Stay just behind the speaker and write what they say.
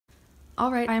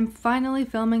Alright, I'm finally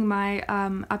filming my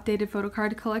updated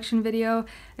photocard collection video.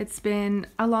 It's been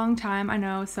a long time, I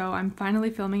know, so I'm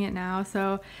finally filming it now.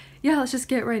 So yeah, let's just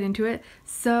get right into it.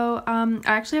 So I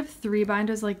actually have 3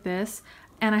 binders like this,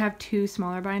 and I have 2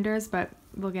 smaller binders, but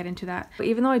we'll get into that. But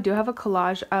even though I do have a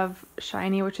collage of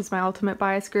SHINee, which is my ultimate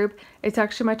bias group, it's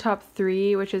actually my top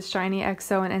 3, which is SHINee,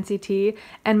 EXO, and NCT,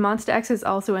 and Monsta X is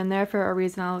also in there for a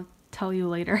reason I'll tell you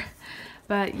later.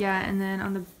 But yeah, and then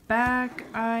on the back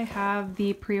I have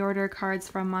the pre-order cards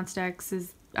from Monsta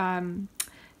X's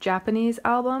Japanese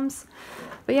albums.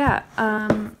 But yeah,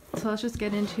 so let's just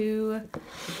get into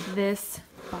this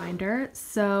binder.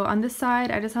 So on this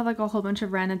side I just have like a whole bunch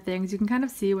of random things. You can kind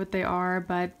of see what they are,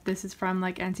 but this is from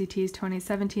like NCT's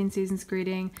 2017 Season's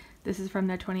Greeting. This is from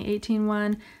their 2018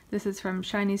 one. This is from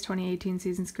SHINee's 2018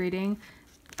 Season's Greeting.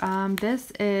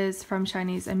 This is from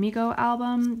SHINee's Amigo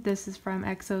album. This is from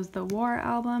EXO's The War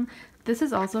album. This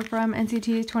is also from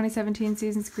NCT's 2017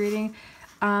 Season's Greeting.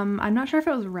 I'm not sure if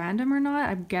it was random or not.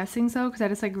 I'm guessing so because I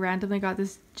just like randomly got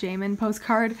this Jaemin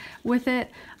postcard with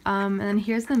it. And then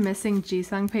here's the missing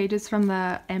Jisung pages from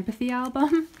the Empathy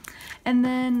album. And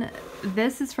then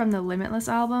this is from the Limitless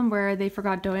album where they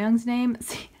forgot Doyoung's name.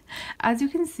 As you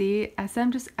can see, SM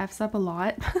just F's up a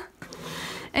lot.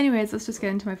 Anyways, let's just get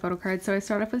into my photo cards. So I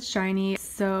start off with SHINee.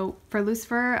 So for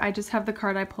Lucifer, I just have the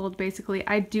card I pulled basically.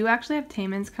 I do actually have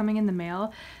Taemin's coming in the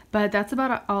mail, but that's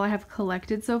about all I have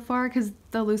collected so far because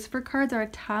the Lucifer cards are a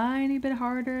tiny bit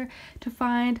harder to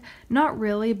find. Not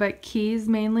really, but Keys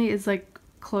mainly is like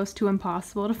close to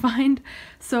impossible to find.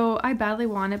 So I badly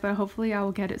want it, but hopefully I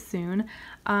will get it soon.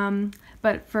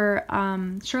 But for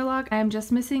Sherlock, I'm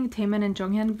just missing Taemin and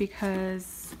Jonghyun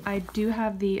because I do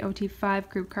have the OT5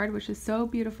 group card, which is so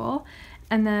beautiful.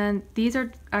 And then these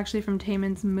are actually from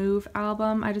Taemin's Move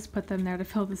album. I just put them there to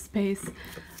fill the space.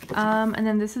 And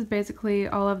then this is basically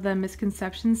all of the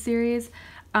Misconceptions series.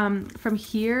 From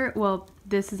here, well,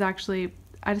 this is actually,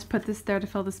 I just put this there to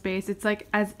fill the space. It's like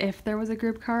as if there was a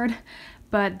group card,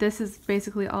 but this is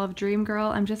basically all of Dream Girl.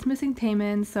 I'm just missing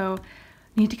Taemin, so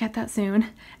need to get that soon.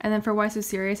 And then for Why So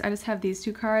Serious, I just have these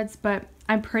 2 cards, but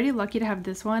I'm pretty lucky to have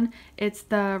this one. It's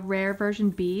the rare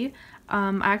version B.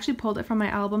 I actually pulled it from my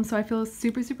album, so I feel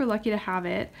super lucky to have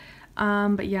it.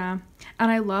 But yeah, and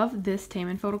I love this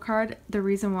Taemin photo card. The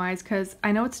reason why is because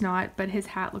I know it's not, but his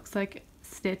hat looks like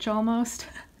Stitch almost.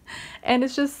 And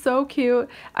it's just so cute.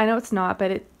 I know it's not,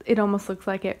 but it almost looks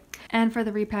like it. And for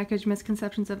the repackaged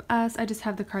Misconceptions of Us, I just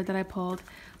have the card that I pulled.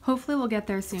 Hopefully we'll get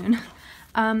there soon.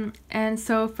 And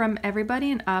so from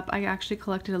Everybody and Up, I actually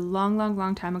collected a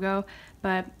long time ago.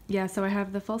 But yeah, so I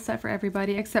have the full set for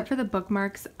everybody, except for the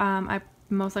bookmarks. I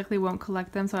most likely won't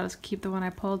collect them, so I'll just keep the one I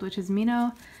pulled, which is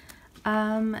Mino.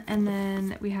 And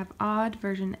then we have Odd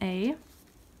version A.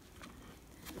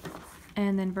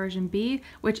 And then version B,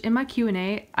 which in my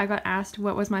Q&A, I got asked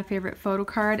what was my favorite photo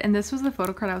card, and this was the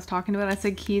photo card I was talking about. I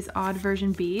said Keys Odd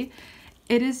version B.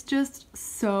 It is just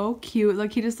so cute.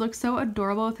 Like, he just looks so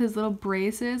adorable with his little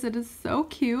braces. It is so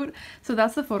cute. So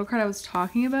that's the photo card I was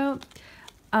talking about.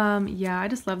 Yeah, I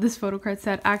just love this photo card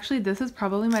set. Actually, this is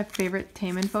probably my favorite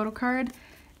Taemin photo card.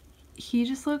 He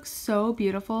just looks so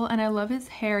beautiful, and I love his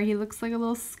hair. He looks like a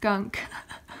little skunk.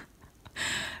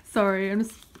 Sorry, I'm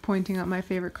just pointing out my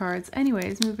favorite cards.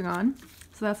 Anyways, moving on.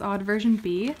 So that's Odd version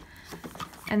B.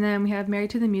 And then we have Married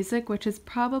to the Music, which is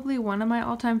probably one of my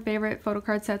all-time favorite photo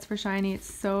card sets for SHINee.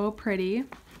 It's so pretty.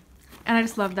 And I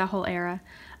just love that whole era.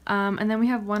 And then we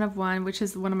have One of One, which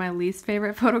is one of my least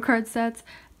favorite photo card sets,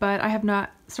 but I have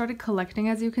not started collecting,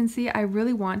 as you can see. I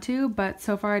really want to, but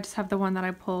so far I just have the one that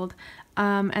I pulled.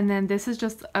 And then this is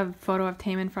just a photo of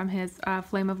Taemin from his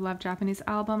Flame of Love Japanese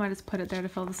album. I just put it there to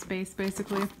fill the space,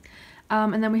 basically.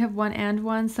 And then we have One and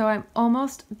One, so I'm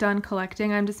almost done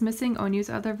collecting. I'm just missing Onyu's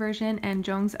other version and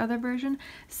Jung's other version,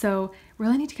 so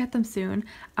really need to get them soon.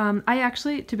 I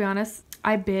actually, to be honest,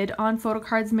 I bid on photo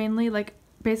cards mainly. Like,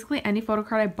 basically any photo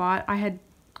card I bought, I had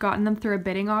gotten them through a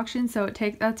bidding auction, so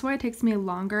that's why it takes me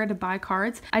longer to buy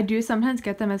cards. I do sometimes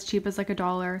get them as cheap as like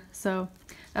 $1, so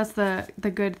that's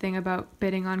the good thing about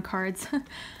bidding on cards.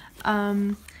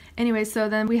 Anyway, so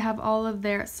then we have all of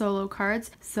their solo cards.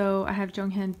 So I have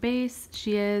Jonghyun Bass,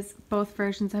 She Is, both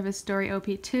versions of his Story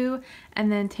OP2,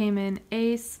 and then Taemin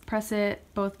Ace, Press It,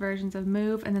 both versions of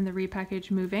Move, and then the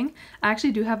repackaged Moving. I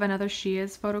actually do have another She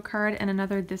Is photo card and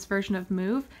another this version of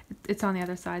Move. It's on the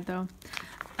other side though.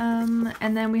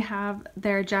 And then we have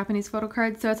their Japanese photo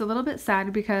cards. So it's a little bit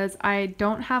sad because I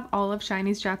don't have all of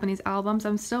SHINee's Japanese albums.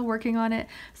 I'm still working on it.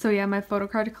 So yeah, my photo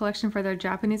card collection for their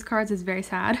Japanese cards is very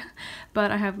sad. But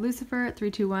I have Lucifer,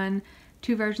 321,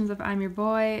 2 versions of I'm Your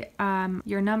Boy,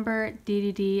 Your Number,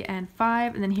 DDD, and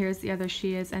 5, and then here's the other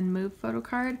She Is and Move photo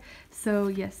card. So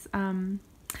yes, I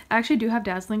actually do have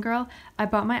Dazzling Girl. I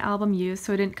bought my album used,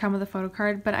 so it didn't come with a photo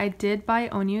card, but I did buy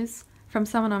Onyus from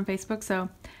someone on Facebook, so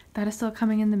that is still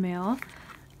coming in the mail.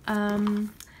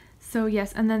 So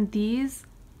yes, and then these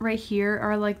right here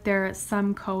are like their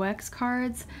some coex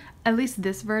cards, at least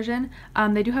this version.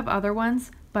 They do have other ones,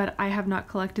 but I have not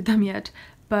collected them yet.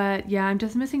 But yeah, I'm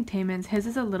just missing Taemin's. His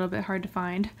is a little bit hard to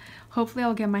find. Hopefully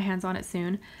I'll get my hands on it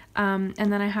soon. And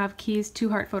then I have Key's 2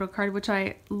 Heart photo card, which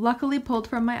I luckily pulled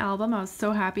from my album. I was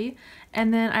so happy.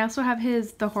 And then I also have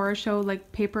his The Horror Show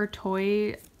like paper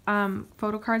toy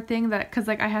photo card thing, that because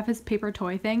like I have his paper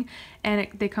toy thing and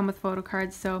they come with photo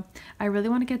cards, so I really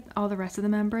want to get all the rest of the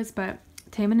members, but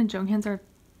Taemin and Jonghyun's are,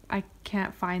 I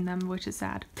can't find them, which is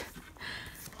sad.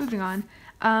 Moving on.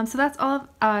 So that's all of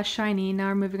SHINee. Now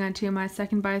we're moving on to my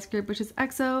second bias group, which is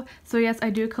EXO. So yes, I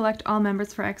do collect all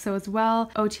members for EXO as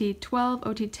well. OT12,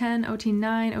 OT10,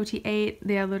 OT9, OT8.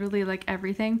 They are literally like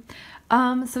everything.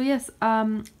 So yes,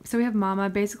 so we have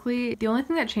Mama. Basically, the only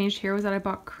thing that changed here was that I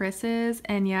bought Chris's,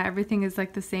 and yeah, everything is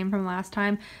like the same from last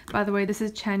time. By the way, this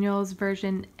is Chanyeol's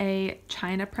version A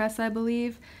China press, I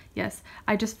believe. Yes,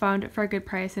 I just found it for a good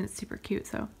price and it's super cute,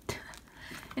 so.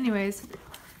 Anyways.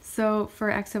 So for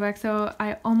XOXO,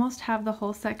 I almost have the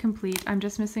whole set complete. I'm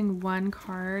just missing 1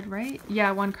 card, right?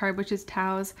 Yeah, 1 card, which is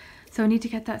Tao's. So I need to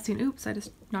get that soon. Oops, I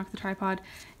just knocked the tripod.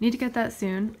 Need to get that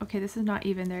soon. Okay, this is not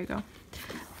even. There you go.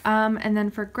 And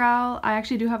then for Growl, I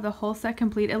actually do have the whole set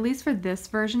complete, at least for this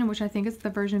version, which I think is the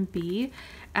version B.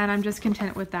 And I'm just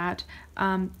content with that.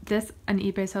 This, an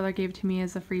eBay seller gave to me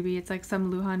as a freebie. It's like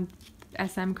some Luhan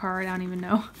SM card. I don't even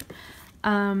know.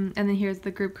 And then here's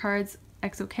the group cards.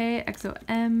 XOK,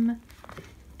 XOM,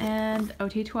 and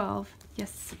OT12.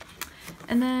 Yes.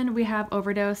 And then we have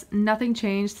Overdose. Nothing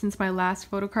changed since my last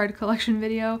photo card collection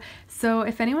video. So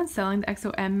if anyone's selling the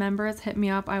XOM members, hit me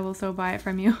up. I will so buy it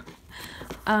from you.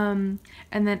 And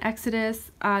then Exodus.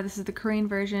 This is the Korean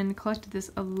version. Collected this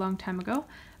a long time ago.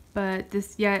 But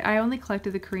this, yeah, I only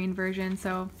collected the Korean version,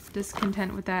 so just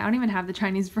content with that. I don't even have the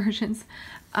Chinese versions.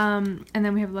 And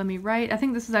then we have Let Me Write. I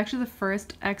think this was actually the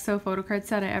first EXO photo card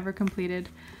set I ever completed.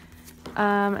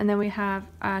 And then we have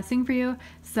Sing For You.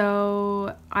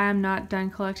 So I am not done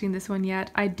collecting this one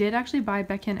yet. I did actually buy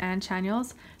Baekhyun and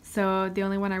Chanyeol's, so the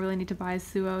only one I really need to buy is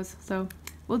Suo's. So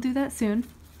we'll do that soon.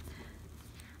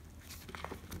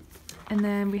 And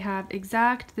then we have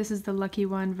Exact. This is the Lucky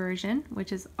One version,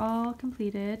 which is all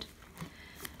completed.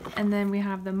 And then we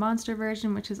have the Monster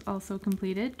version, which is also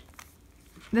completed.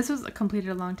 This was completed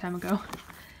a long time ago.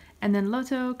 And then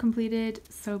Loto completed.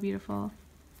 So beautiful.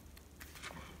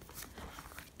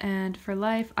 And for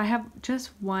Life, I have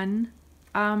just 1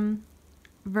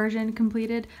 version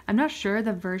completed. I'm not sure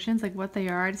the versions, like what they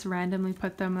are. I just randomly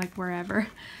put them like wherever.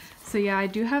 So yeah, I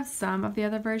do have some of the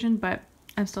other version, but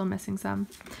I'm still missing some.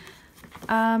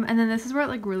 And then this is where it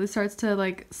like really starts to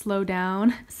like slow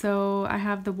down. So I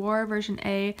have the War version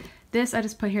A. This I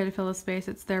just put here to fill the space.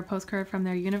 It's their postcard from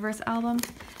their Universe album.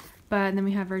 But then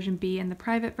we have version B and the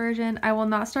private version. I will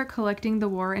not start collecting the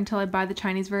War until I buy the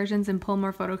Chinese versions and pull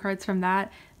more photo cards from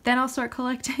that. Then I'll start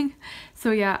collecting.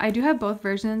 So yeah, I do have both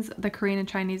versions, the Korean and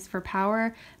Chinese for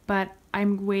Power, but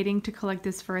I'm waiting to collect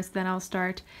this first, then I'll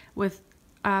start with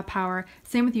Power.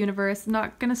 Same with Universe.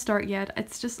 Not gonna start yet.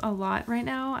 It's just a lot right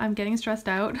now. I'm getting stressed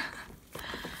out.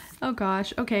 Oh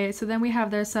gosh. Okay, so then we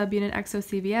have their subunit EXO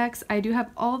CVX. I do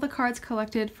have all the cards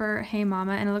collected for Hey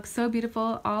Mama, and it looks so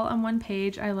beautiful, all on 1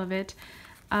 page. I love it.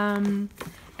 And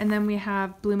then we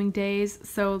have Blooming Days.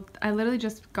 So I literally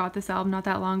just got this album not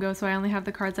that long ago, so I only have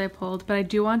the cards I pulled, but I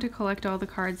do want to collect all the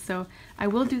cards, so I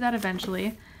will do that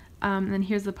eventually. And then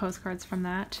here's the postcards from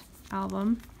that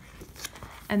album.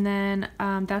 And then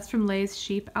that's from Lay's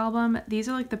Sheep album. These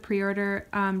are like the pre-order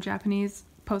Japanese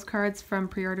postcards from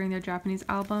pre-ordering their Japanese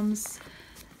albums.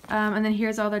 And then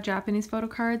here's all their Japanese photo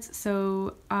cards.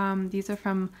 So these are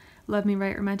from Love Me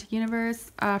Right Romantic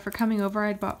Universe. For Coming Over,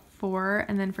 I bought 4,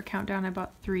 and then for Countdown, I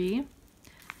bought 3.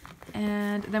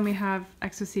 And then we have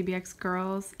EXO CBX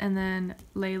Girls, and then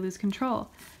Lay Lose Control.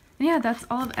 And yeah, that's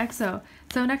all of EXO.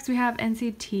 So next we have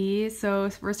NCT.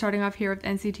 So we're starting off here with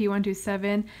NCT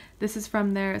 127. This is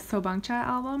from their Sobangcha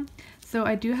album. So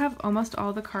I do have almost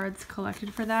all the cards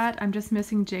collected for that. I'm just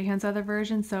missing Jaehyun's other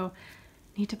version, so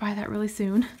need to buy that really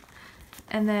soon.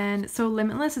 And then, so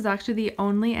Limitless is actually the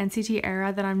only NCT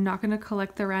era that I'm not going to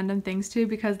collect the random things to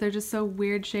because they're just so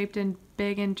weird shaped and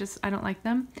big and just, I don't like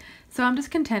them. So I'm just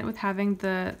content with having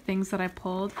the things that I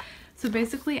pulled. So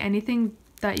basically anything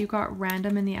that you got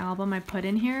random in the album I put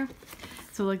in here.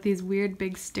 So like these weird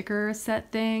big sticker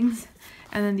set things,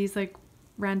 and then these like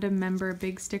random member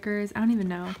big stickers. I don't even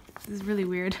know. This is really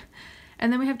weird.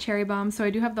 And then we have Cherry Bomb. So I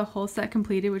do have the whole set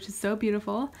completed, which is so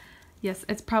beautiful. Yes,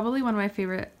 it's probably one of my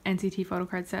favorite NCT photo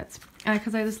card sets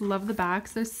because I just love the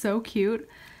backs. They're so cute.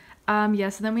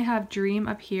 Yes, and then we have Dream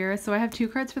up here. So I have 2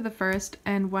 cards for the first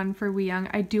and 1 for Wee Young.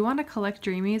 I do want to collect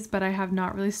Dreamies, but I have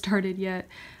not really started yet.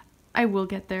 I will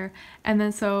get there. And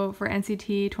then so for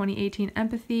NCT 2018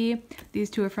 Empathy, these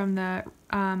 2 are from the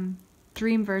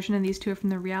Dream version and these 2 are from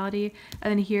the Reality.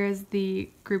 And then here's the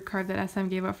group card that SM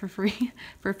gave out for free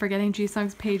for Forgetting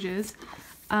Jisung's pages.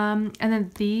 And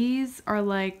then these are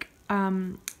like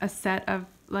a set of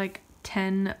like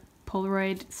 10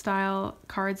 Polaroid style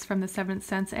cards from the 7th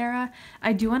Sense era.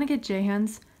 I do want to get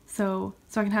Jaehyun's so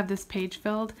I can have this page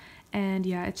filled, and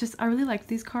yeah, it's just I really like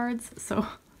these cards, so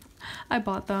I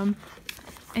bought them.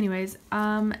 Anyways,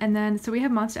 and then so we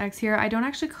have Monsta X here. I don't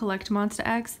actually collect Monsta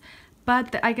X,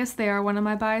 but I guess they are one of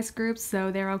my bias groups,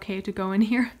 so they're okay to go in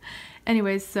here.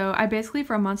 Anyways, so I basically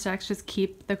for Monsta X just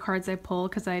keep the cards I pull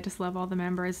because I just love all the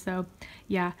members, so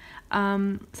yeah.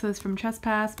 So this is from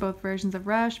Trespass, both versions of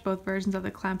Rush, both versions of the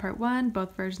Clan Part 1,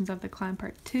 both versions of the Clan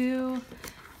Part 2,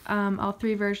 all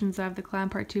 3 versions of the Clan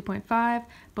Part 2.5,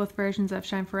 both versions of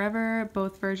Shine Forever,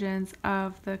 both versions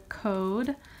of the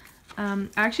Code. I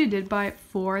actually did buy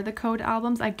 4 the Code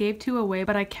albums. I gave 2 away,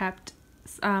 but I kept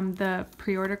the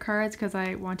pre-order cards because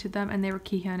I wanted them, and they were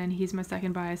Kihyun and he's my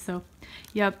second buy, so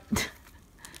yep.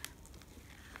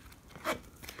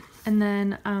 And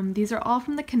then these are all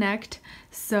from the Connect.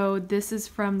 So this is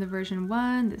from the version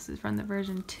 1, this is from the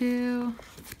version 2,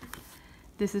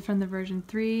 this is from the version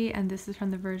 3, and this is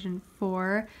from the version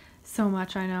 4. So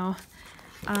much, I know.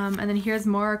 And then here's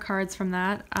more cards from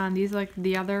that. These are like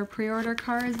the other pre-order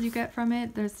cards you get from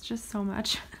it. There's just so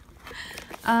much.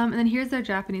 And then here's their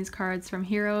Japanese cards from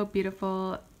Hero,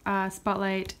 Beautiful,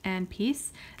 Spotlight, and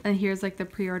Peace. And here's like the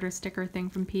pre-order sticker thing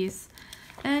from Peace.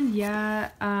 And yeah,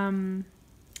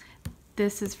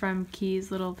 this is from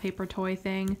Key's little paper toy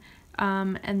thing.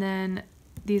 And then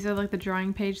these are like the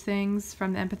drawing page things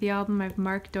from the Empathy album. I have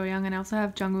Mark, Doyoung, and I also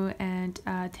have Jungwoo and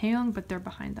Taeyoung, but they're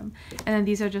behind them. And then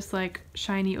these are just like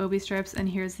shiny obi strips, and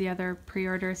here's the other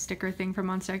pre-order sticker thing from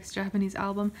Monsta X Japanese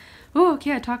album. Oh,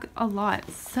 okay, I talk a lot.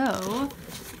 So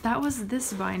that was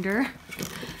this binder.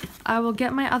 I will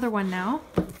get my other one now.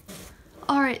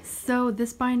 Alright, so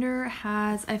this binder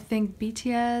has, I think,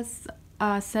 BTS,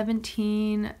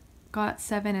 17,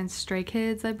 GOT7, and Stray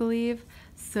Kids, I believe.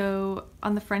 So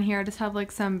on the front here, I just have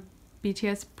like some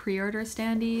BTS pre-order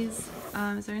standees.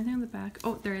 Is there anything on the back?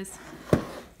 Oh, there is.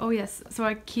 Oh yes, so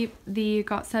I keep the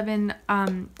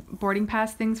GOT7 boarding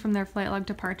pass things from their Flight Log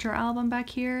Departure album back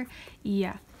here.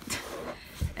 Yeah.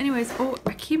 Anyways, oh,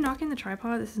 I keep knocking the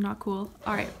tripod. This is not cool.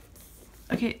 All right.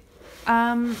 Okay.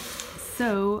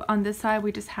 So on this side,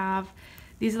 we just have,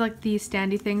 these are like the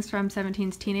standee things from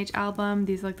 17's Teenage album.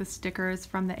 These are like the stickers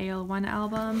from the AL1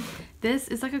 album. This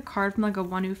is like a card from like a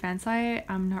Wonu fan site.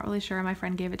 I'm not really sure. My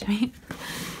friend gave it to me.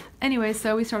 Anyway,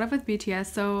 so we start off with BTS.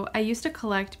 So I used to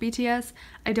collect BTS.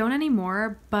 I don't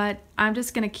anymore, but I'm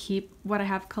just gonna keep what I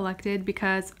have collected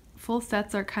because full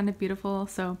sets are kind of beautiful,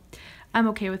 so I'm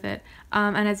okay with it.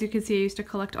 And as you can see, I used to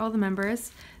collect all the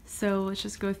members. So let's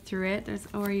just go through it. There's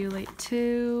Oh Are You Late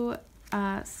 2,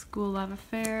 School Love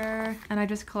Affair, and I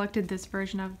just collected this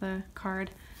version of the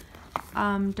card.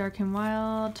 Dark and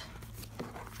Wild,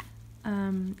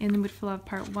 In the Mood for Love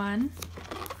Part 1,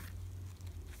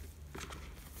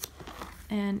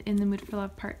 and In the Mood for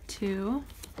Love Part 2.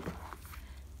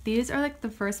 These are like the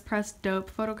first press dope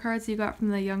photo cards you got from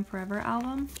the Young Forever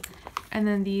album. And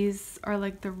then these are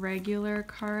like the regular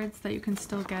cards that you can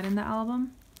still get in the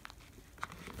album.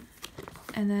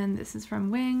 And then this is from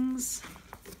Wings.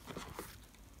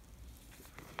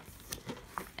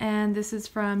 And this is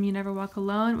from You Never Walk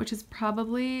Alone, which is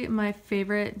probably my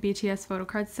favorite BTS photo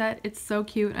card set. It's so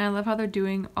cute, and I love how they're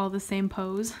doing all the same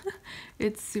pose.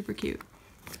 It's super cute.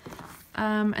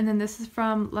 And then this is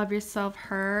from Love Yourself,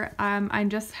 Her. I'm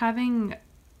just having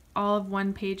all of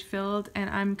one page filled, and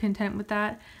I'm content with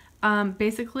that.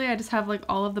 Basically, I just have like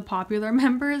all of the popular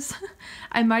members.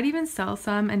 I might even sell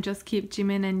some and just keep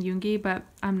Jimin and Yoongi, but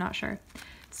I'm not sure.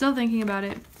 Still thinking about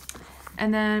it.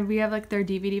 And then we have like their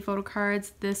DVD photo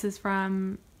cards. This is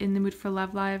from In the Mood for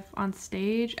Love Live on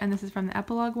Stage, and this is from the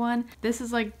epilogue one. This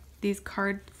is like these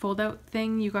card fold-out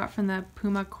thing you got from the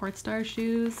Puma Court Star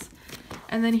shoes.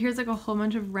 And then here's like a whole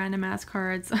bunch of random ass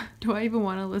cards. Do I even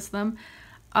want to list them?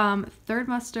 Third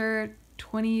Muster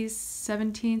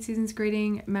 2017 Season's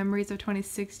Greeting, Memories of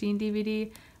 2016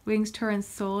 DVD, Wings Tour and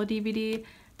Soul DVD.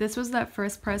 This was that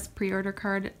first press pre-order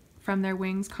card from their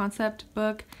Wings concept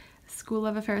book. School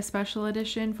of Affair Special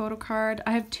Edition photo card.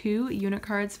 I have 2 unit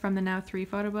cards from the Now 3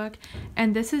 photo book,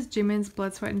 and this is Jimin's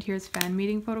Blood, Sweat, and Tears fan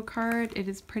meeting photo card. It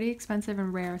is pretty expensive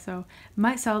and rare, so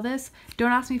might sell this.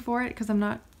 Don't ask me for it because I'm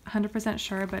not 100%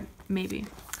 sure, but maybe.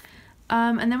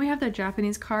 And then we have the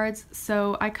Japanese cards.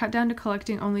 So I cut down to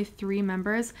collecting only 3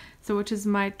 members, so which is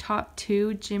my top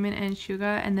 2, Jimin and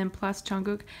Suga, and then plus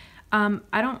Jungkook.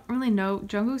 I don't really know.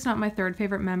 Jungkook's not my 3rd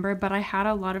favorite member, but I had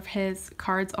a lot of his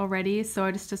cards already, so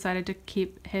I just decided to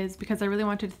keep his because I really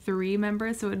wanted 3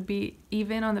 members, so it would be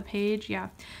even on the page. Yeah.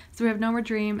 So we have No More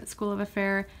Dream, School of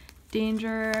Affair,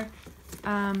 Danger,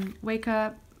 Wake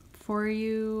Up, For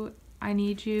You, I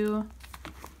Need You,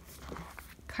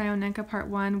 Kayonenka Part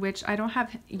 1, which I don't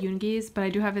have Yoongi's, but I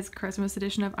do have his Christmas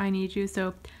edition of I Need You,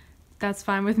 so that's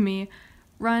fine with me.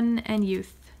 Run and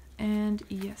Youth. And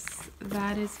yes,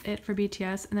 that is it for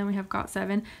BTS. And then we have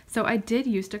GOT7. So I did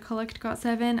used to collect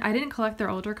GOT7. I didn't collect their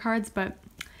older cards, but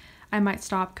I might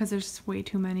stop because there's just way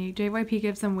too many. JYP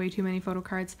gives them way too many photo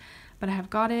cards. But I have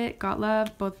Got It, Got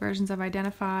Love, both versions of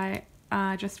Identify,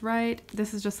 Just Right.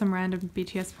 This is just some random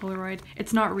BTS Polaroid.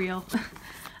 It's not real.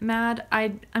 Mad,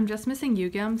 I'm just missing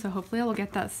Yugyeom, so hopefully I will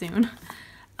get that soon.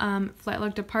 Flight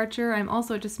Log Departure, I'm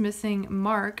also just missing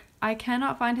Mark. I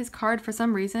cannot find his card for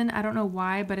some reason. I don't know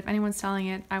why, but if anyone's selling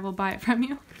it, I will buy it from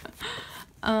you.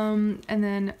 And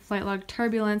then Flight Log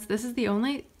Turbulence. This is the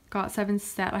only GOT7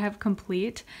 set I have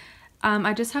complete.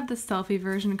 I just have the selfie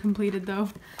version completed though.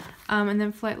 And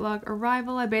then Flight Log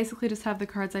Arrival. I basically just have the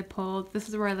cards I pulled. This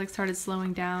is where I like started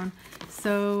slowing down.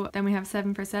 So then we have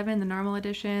 7 for 7, the normal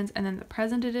editions, and then the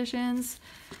present editions.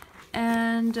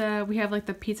 And we have like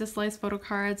the pizza slice photo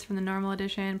cards from the normal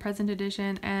edition, present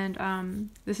edition, and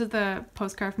this is the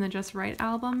postcard from the Just Right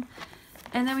album.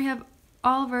 And then we have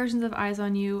all versions of Eyes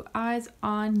on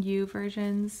You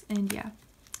versions, and yeah.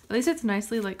 At least it's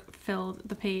nicely like filled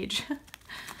the page.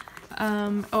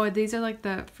 Oh, these are like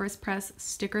the first press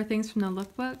sticker things from the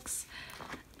lookbooks.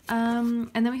 And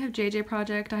then we have JJ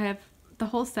Project. I have the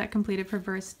whole set completed for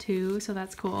verse 2, so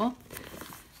that's cool.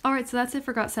 Alright, so that's it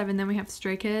for GOT7. Then we have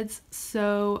Stray Kids.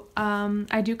 So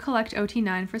I do collect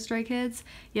OT9 for Stray Kids.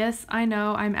 Yes, I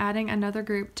know I'm adding another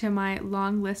group to my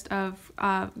long list of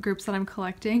groups that I'm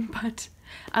collecting, but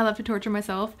I love to torture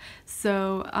myself.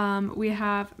 So we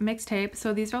have Mixtape.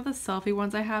 So these are all the selfie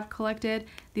ones I have collected.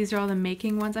 These are all the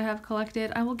making ones I have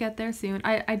collected. I will get there soon.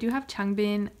 I do have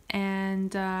Changbin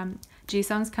and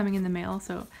Jisung's coming in the mail,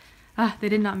 so they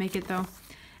did not make it though.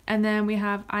 And then we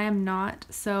have I Am Not.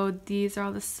 So these are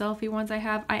all the selfie ones I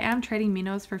have. I am trading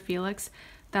Minos for Felix.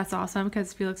 That's awesome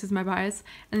because Felix is my bias.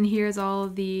 And then here's all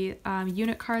the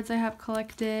unit cards I have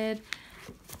collected.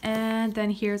 And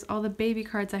then here's all the baby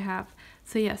cards I have.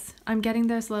 So yes, I'm getting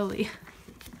there slowly.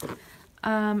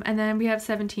 And then we have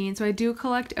 17. So I do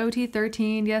collect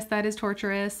OT13. Yes, that is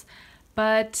torturous.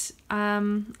 But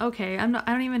okay, I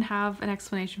don't even have an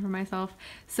explanation for myself.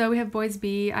 So we have Boys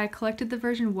B. I collected the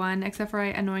version 1, except for I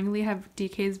annoyingly have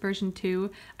DK's version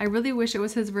 2. I really wish it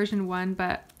was his version 1,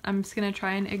 but I'm just gonna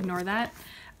try and ignore that.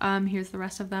 Here's the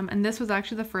rest of them, and this was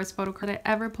actually the first photo card I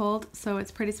ever pulled, so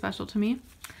it's pretty special to me.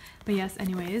 But yes,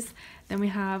 anyways, then we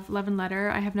have Love and Letter.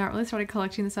 I have not really started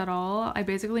collecting this at all. I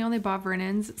basically only bought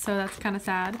Vernon's, so that's kind of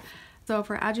sad. So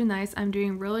for Aju Nice, I'm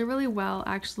doing really well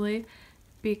actually,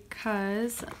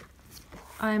 because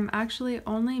I'm actually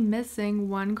only missing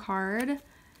one card,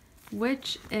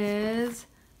 which is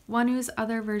Wanu's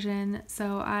other version.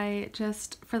 So I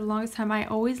just, for the longest time, I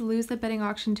always lose the bidding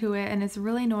auction to it, and it's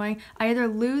really annoying. I either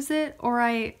lose it or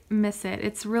I miss it.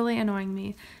 It's really annoying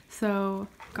me. So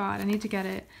God, I need to get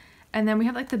it. And then we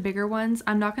have like the bigger ones.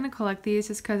 I'm not going to collect these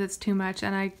just because it's too much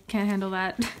and I can't handle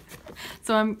that.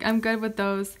 So I'm good with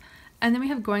those. And then we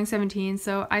have Going 17.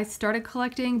 So I started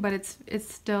collecting, but it's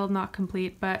still not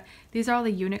complete. But these are all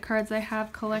the unit cards I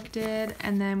have collected.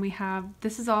 And then we have,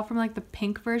 this is all from like the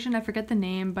pink version. I forget the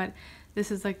name, but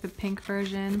this is like the pink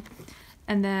version.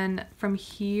 And then from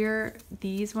here,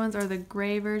 these ones are the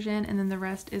gray version, and then the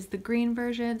rest is the green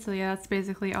version. So yeah, that's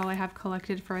basically all I have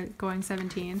collected for Going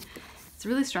 17. It's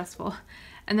really stressful.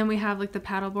 And then we have like the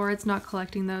paddle boards, not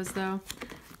collecting those though.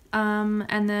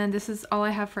 And then this is all I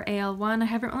have for AL1. I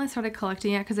haven't really started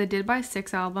collecting yet because I did buy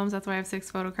 6 albums. That's why I have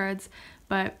 6 photo cards.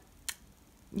 But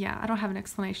yeah, I don't have an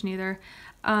explanation either.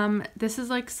 This is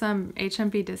like some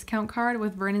HMV discount card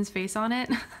with Vernon's face on it.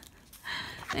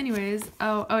 Anyways,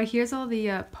 oh, here's all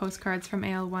the postcards from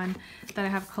AL1 that I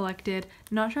have collected.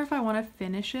 Not sure if I want to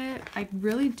finish it. I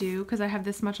really do because I have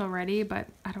this much already, but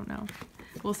I don't know.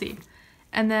 We'll see.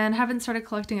 And then haven't started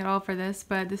collecting at all for this,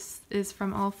 but this is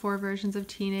from all 4 versions of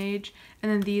Teenage. And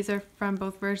then these are from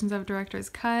both versions of Director's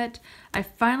Cut. I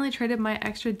finally traded my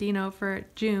extra Dino for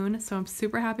June, so I'm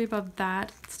super happy about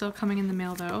that. It's still coming in the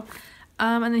mail though.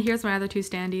 And then here's my other 2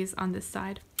 standees on this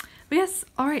side. But yes,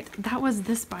 alright, that was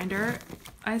this binder.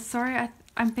 I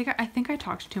think I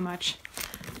talked too much.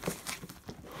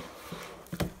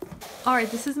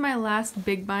 Alright, this is my last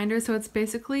big binder, so it's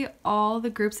basically all the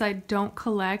groups I don't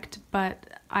collect, but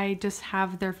I just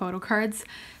have their photo cards.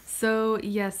 So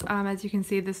yes, as you can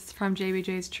see, this is from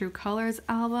JBJ's True Colors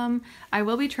album. I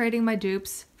will be trading my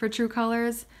dupes for True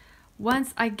Colors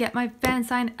once I get my fan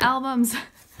sign albums.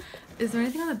 Is there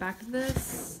anything on the back of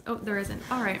this? Oh, there isn't.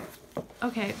 Alright.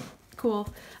 Okay, cool.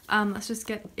 Let's just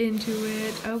get into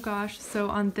it. Oh gosh. So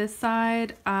on this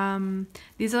side,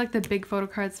 these are like the big photo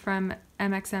cards from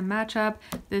MXM Matchup.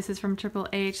 This is from Triple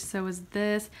H. So is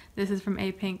this. This is from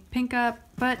A Pink Pink Up.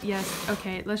 But yes,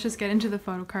 okay, let's just get into the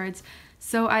photo cards.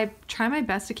 So I try my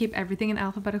best to keep everything in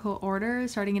alphabetical order,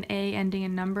 starting in A, ending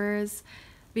in numbers.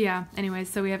 But yeah, anyways,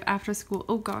 so we have After School.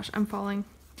 Oh gosh, I'm falling.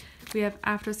 We have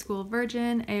After School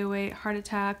Virgin, AOA Heart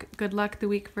Attack, Good Luck the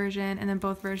Week version, and then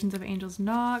both versions of Angel's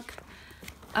Knock.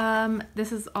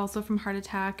 This is also from Heart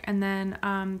Attack, and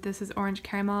then this is Orange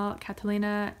Caramel,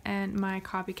 Catalina, and My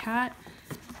Copycat.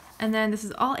 And then this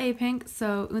is all A Pink,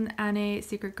 so Un Ane,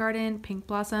 Secret Garden, Pink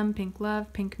Blossom, Pink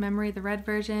Love, Pink Memory, the red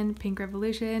version, Pink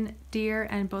Revolution, Dear,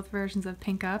 and both versions of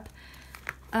Pink Up.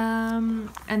 And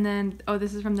then, oh,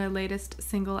 this is from their latest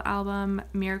single album,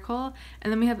 Miracle.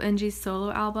 And then we have Eunji's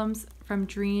solo albums from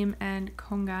Dream and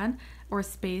Kongan, or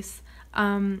Space.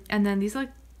 And then these are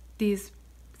like these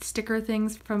sticker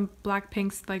things from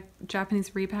Blackpink's like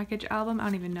Japanese repackage album. I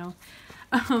don't even know.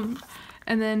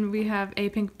 And then we have A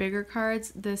Pink Bigger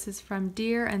cards. This is from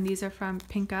Dear, and these are from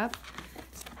Pink Up.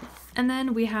 And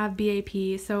then we have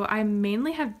BAP. So I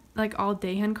mainly have like all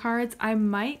Daehan cards. I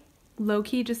might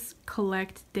low-key just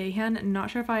collect Daehan.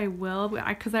 Not sure if I will,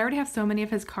 because I already have so many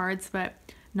of his cards, but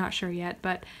not sure yet.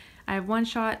 But I have One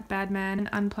Shot, Bad Man,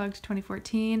 Unplugged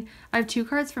 2014. I have 2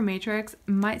 cards for Matrix.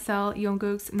 Might sell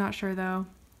Jungkook's, not sure though.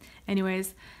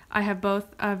 Anyways, I have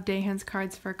both of Daehan's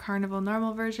cards for Carnival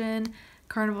Normal version,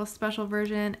 Carnival Special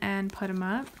version, and Put 'Em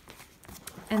Up.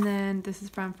 And then this is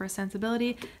from For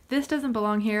Sensibility. This doesn't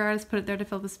belong here. I just put it there to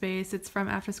fill the space. It's from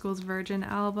After School's Virgin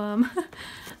album.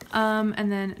 And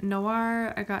then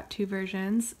Noir, I got 2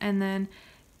 versions. And then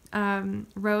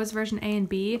Rose version A and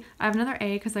B. I have another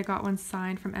A because I got one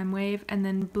signed from M-Wave. And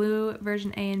then Blue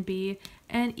version A and B.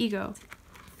 And Ego.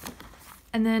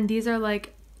 And then these are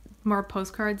like more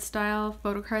postcard style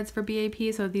photo cards for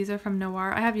BAP. So these are from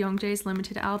Noir. I have Youngjae's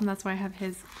limited album. That's why I have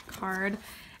his card.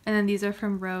 And then these are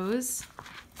from Rose.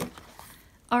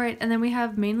 Alright, and then we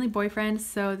have mainly Boyfriend.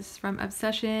 So this is from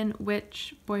Obsession,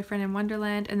 Witch, Boyfriend in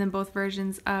Wonderland, and then both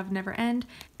versions of Never End.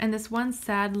 And this one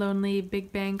sad, lonely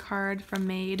Big Bang card from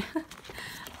Made.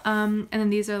 And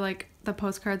then these are like the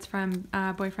postcards from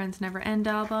Boyfriend's Never End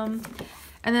album.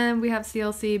 And then we have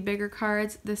CLC bigger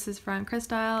cards. This is from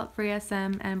Crystyle, Free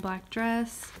SM, and Black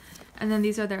Dress. And then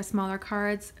these are their smaller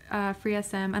cards, Free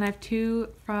SM. And I have 2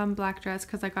 from Black Dress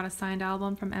because I got a signed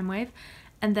album from M-Wave.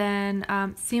 And then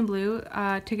Cyan Blue,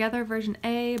 Together version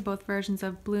A, both versions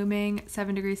of Blooming,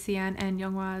 7 Degrees CN, and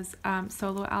Younghwa's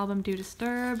solo album Do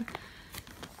Disturb.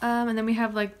 And then we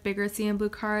have like bigger Cyan Blue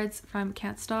cards from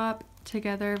Can't Stop,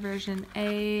 Together version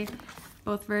A,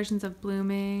 both versions of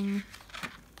Blooming,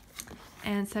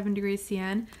 and 7 Degrees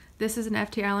CN. This is an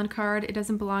FT Island card. It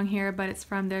doesn't belong here, but it's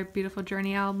from their Beautiful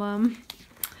Journey album.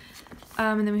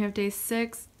 And then we have Day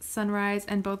 6, Sunrise,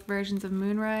 and both versions of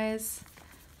Moonrise.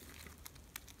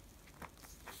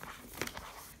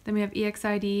 Then we have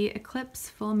EXID, Eclipse,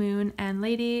 Full Moon, and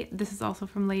Lady. This is also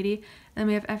from Lady. And then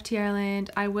we have FT Island,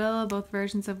 I Will, both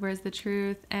versions of Where's the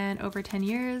Truth, and Over 10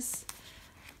 Years.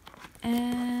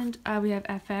 And we have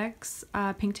FX,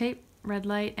 Pink Tape, Red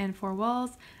Light, and 4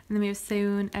 Walls. And then we have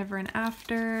Seoon, Ever and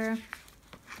After.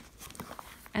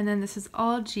 And then this is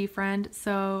all G-Friend.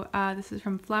 So this is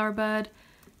from Flowerbud,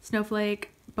 Snowflake,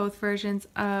 both versions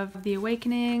of The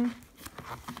Awakening.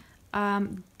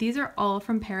 These are all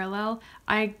from Parallel.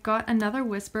 I got another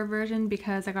Whisper version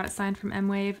because I got it signed from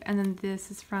M-Wave. And then this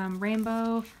is from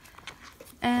Rainbow.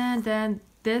 And then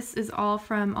this is all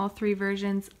from all 3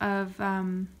 versions of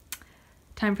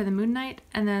Time for the Moon Night,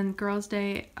 and then Girls'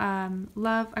 Day,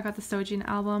 Love, I got the Sojin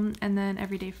album, and then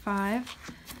Everyday 5.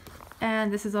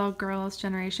 And this is all Girls'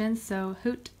 Generation, so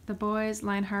Hoot, The Boys,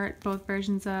 Lionheart, both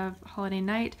versions of Holiday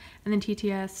Night, and then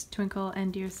TTS, Twinkle,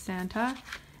 and Dear Santa.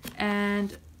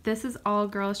 And This is all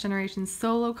Girls' Generation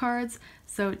solo cards.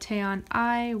 So Taeyeon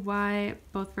I, Y,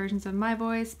 both versions of My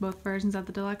Voice, both versions of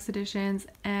the deluxe editions,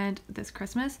 and This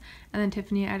Christmas. And then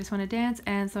Tiffany, I Just Want to Dance,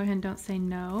 and Sohyun, Don't Say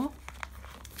No.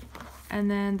 And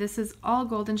then this is all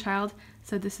Golden Child.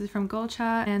 So this is from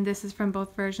Golcha, and this is from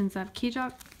both versions of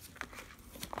Kijok.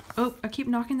 Oh, I keep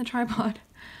knocking the tripod.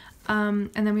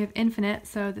 And then we have Infinite.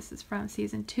 So this is from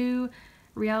season 2.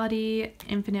 Reality,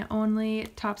 Infinite Only,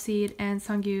 Top Seed, and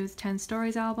Sungwoo's 10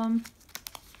 Stories album.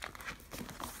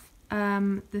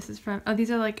 This is from, oh,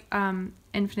 these are like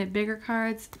Infinite bigger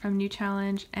cards from New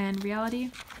Challenge and Reality.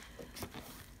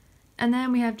 And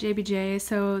then we have JBJ,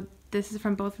 so this is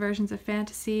from both versions of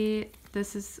Fantasy.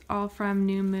 This is all from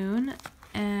New Moon.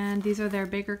 And these are their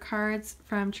bigger cards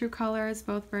from True Colors,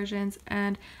 both versions.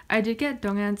 And I did get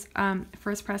Donghan's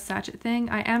first press sachet thing.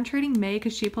 I am trading May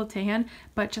because she pulled Taehyun,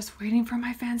 but just waiting for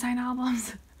my fan sign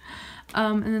albums.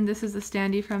 And then this is the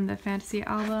standee from the Fantasy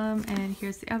album, and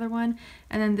here's the other one.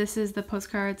 And then this is the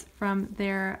postcards from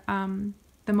their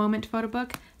The Moment photo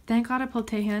book. Thank God I pulled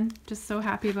Taehyun. Just so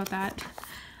happy about that.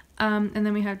 And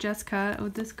then we have Jessica. Oh,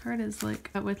 this card is like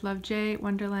with Love J,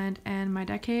 Wonderland, and My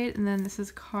Decade. And then this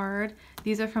is card.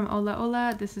 These are from Ola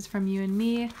Ola. This is from You and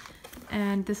Me.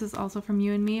 And this is also from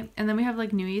You and Me. And then we have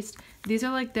like New East. These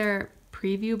are like their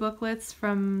preview booklets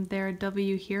from their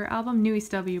W Here album. New East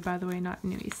W, by the way, not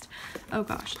New East. Oh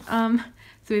gosh. So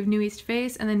we have New East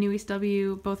Face and then New East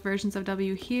W, both versions of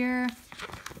W Here.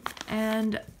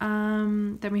 And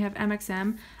then we have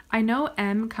MXM. I know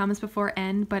M comes before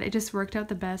N, but it just worked out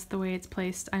the best the way it's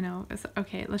placed. I know.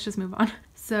 Okay, let's just move on.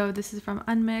 So this is from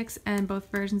Unmix and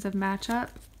both versions of Matchup.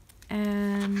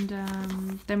 And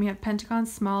then we have Pentagon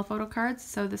small photo cards.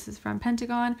 So this is from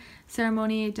Pentagon,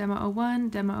 Ceremony, Demo 01,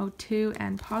 Demo 02,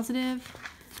 and Positive.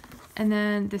 And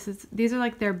then these are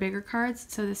like their bigger cards.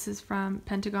 So this is from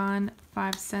Pentagon,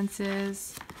 Five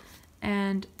Senses,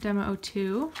 and Demo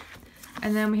 02.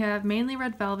 And then we have mainly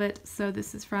Red Velvet. So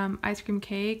this is from Ice Cream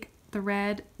Cake, The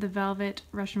Red, The Velvet,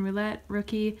 Russian Roulette,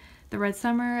 Rookie, The Red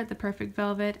Summer, The Perfect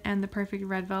Velvet, and The Perfect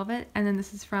Red Velvet. And then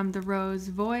this is from The Rose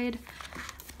Void.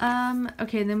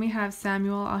 Okay, then we have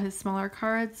Samuel, all his smaller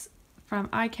cards from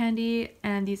Eye Candy,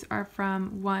 and these are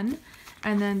from 1.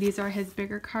 And then these are his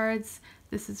bigger cards.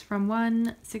 This is from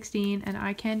 1, 16, and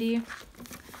Eye Candy.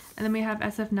 And then we have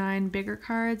SF9 bigger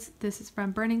cards. This is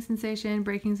from Burning Sensation,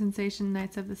 Breaking Sensation,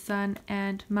 Knights of the Sun,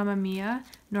 and Mamma Mia,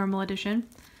 normal edition.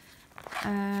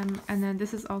 And then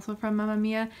this is also from Mamma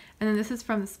Mia. And then this is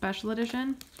from the special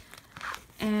edition.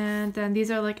 And then these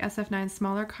are like SF9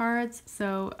 smaller cards.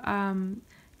 So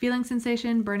Feeling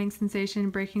Sensation, Burning Sensation,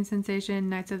 Breaking Sensation,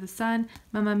 Knights of the Sun,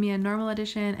 Mamma Mia normal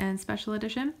edition, and special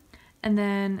edition. And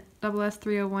then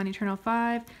SS301 Eternal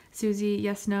 5, Suzy,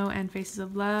 Yes No, and Faces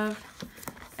of Love.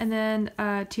 And then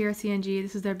TRCNG,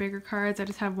 this is their bigger cards. I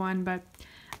just have one, but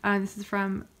this is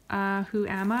from Who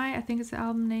Am I think is the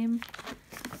album name.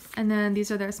 And then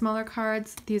these are their smaller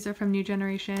cards. These are from New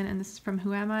Generation, and this is from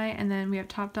Who Am I. And then we have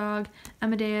Top Dog,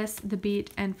 Amadeus, The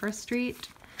Beat, and First Street.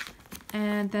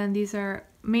 And then these are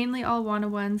mainly all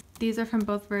one-on-ones. These are from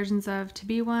both versions of To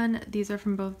Be One. These are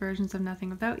from both versions of Nothing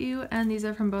Without You. And these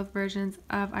are from both versions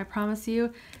of I Promise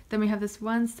You. Then we have this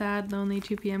one sad, lonely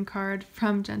 2 PM card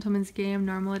from Gentleman's Game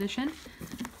Normal Edition.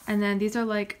 And then these are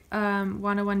like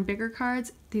one-on-one bigger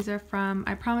cards. These are from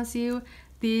I Promise You.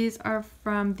 These are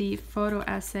from the photo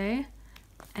essay.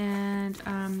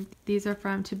 And these are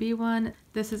from To Be One.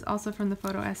 This is also from the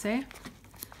photo essay.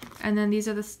 And then these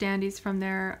are the standees from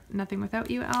their Nothing Without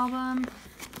You album.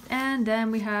 And then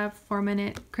we have 4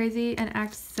 Minute Crazy and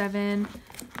Act 7.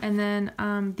 And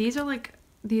then these are like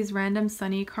these random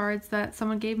Sunny cards that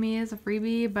someone gave me as a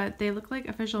freebie, but they look like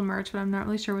official merch, but I'm not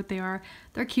really sure what they are.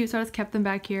 They're cute, so I just kept them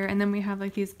back here. And then we have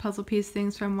like these puzzle piece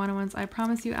things from 101's I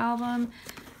Promise You album.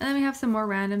 And then we have some more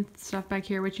random stuff back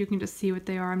here, which you can just see what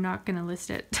they are. I'm not gonna list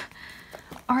it.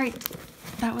 All right,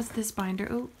 that was this binder.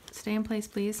 Oh, stay in place,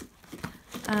 please.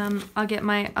 I'll get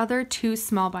my other 2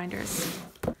 small binders.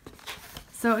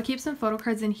 So I keep some photo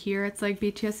cards in here. It's like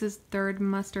BTS's 3rd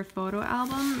Muster photo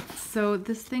album. So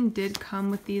this thing did come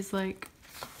with these like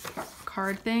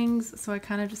card things. So I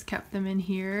kind of just kept them in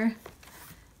here.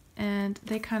 And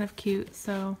they kind of cute.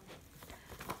 So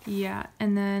yeah.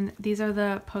 And then these are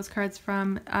the postcards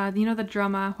from, you know, the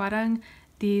drama Hwarang.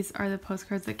 These are the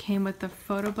postcards that came with the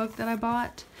photo book that I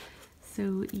bought.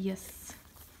 So yes.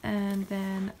 And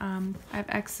then I have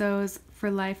EXO's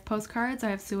For Life postcards. I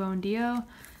have Suho and Dio.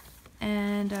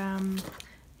 And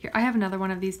here I have another one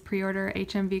of these pre-order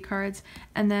HMV cards.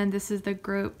 And then this is the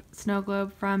group Snow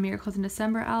Globe from Miracles in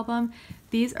December album.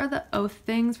 These are the Oath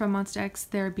things from Monsta X,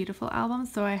 their Beautiful album.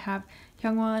 So I have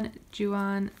Hyungwon,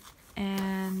 Juwon,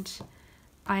 and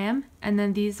I Am. And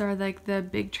then these are like the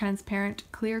big transparent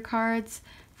clear cards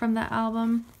from that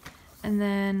album. And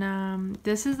then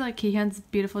this is like Kihyun's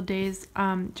Beautiful Days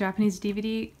Japanese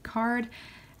DVD card.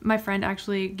 My friend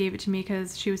actually gave it to me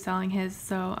because she was selling his,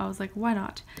 so I was like, why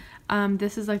not?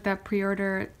 This is like that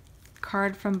pre-order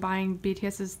card from buying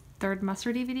BTS's Third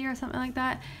Muster DVD or something like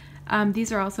that.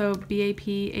 These are also BAP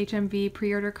HMV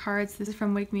pre-order cards. This is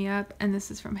from Wake Me Up, and this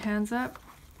is from Hands Up.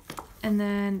 And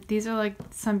then these are like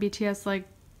some BTS like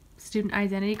student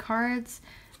identity cards,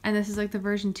 and this is like the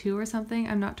version 2 or something.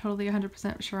 I'm not totally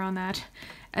 100% sure on that.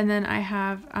 And then I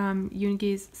have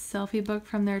Yoongi's selfie book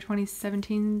from their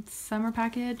 2017 summer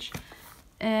package,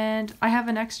 and I have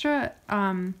an extra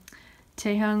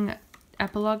Taehyung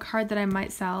epilogue card that I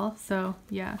might sell, so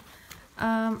yeah.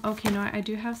 Okay, no, I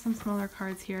do have some smaller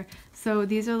cards here. So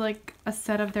these are like a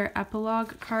set of their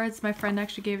epilogue cards. My friend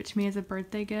actually gave it to me as a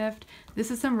birthday gift. This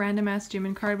is some random ass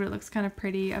Jimin card, but it looks kind of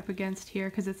pretty up against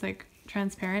here because it's like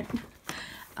transparent.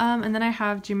 And then I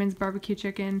have Jimin's barbecue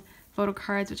chicken photo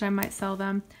cards, which I might sell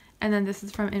them. And then this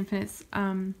is from Infinite's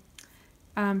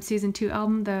season 2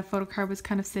 album. The photo card was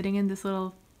kind of sitting in this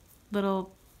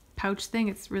little pouch thing.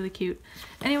 It's really cute.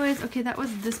 Anyways, okay, that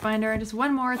was this binder. Just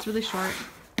one more. It's really short.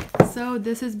 So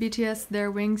this is BTS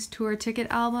Their Wings tour ticket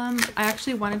album. I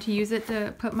actually wanted to use it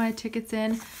to put my tickets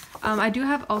in. I do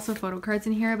have also photo cards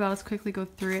in here, but I'll just quickly go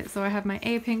through it. So I have my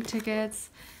A-Pink tickets,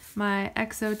 my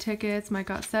EXO tickets, my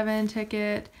GOT7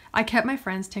 ticket. I kept my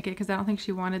friend's ticket because I don't think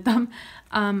she wanted them.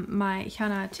 My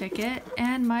Hyuna ticket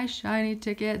and my Shiny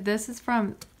ticket. This is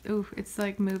from, ooh, it's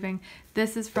like moving.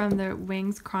 This is from the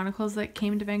Wings Chronicles that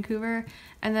came to Vancouver.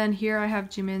 And then here I have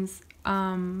Jimin's,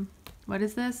 what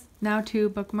is this? Now 2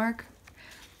 bookmark.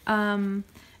 And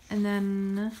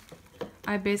then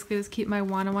I basically just keep my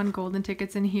 101 golden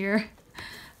tickets in here.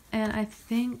 And I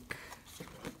think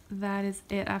that is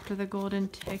it after the golden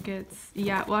tickets.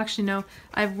 Yeah, well actually no,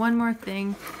 I have one more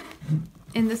thing.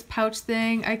 In this pouch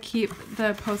thing, I keep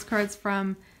the postcards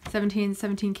from 17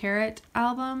 Carat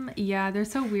album. Yeah, they're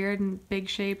so weird and big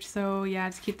shaped, so yeah,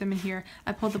 just keep them in here.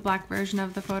 I pulled the black version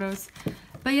of the photos.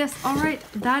 But yes, alright,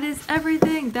 that is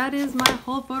everything. That is my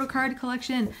whole photo card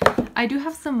collection. I do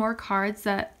have some more cards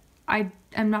that I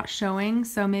am not showing,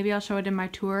 so maybe I'll show it in my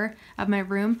tour of my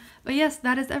room. But yes,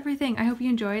 that is everything. I hope you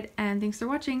enjoyed, and thanks for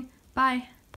watching. Bye!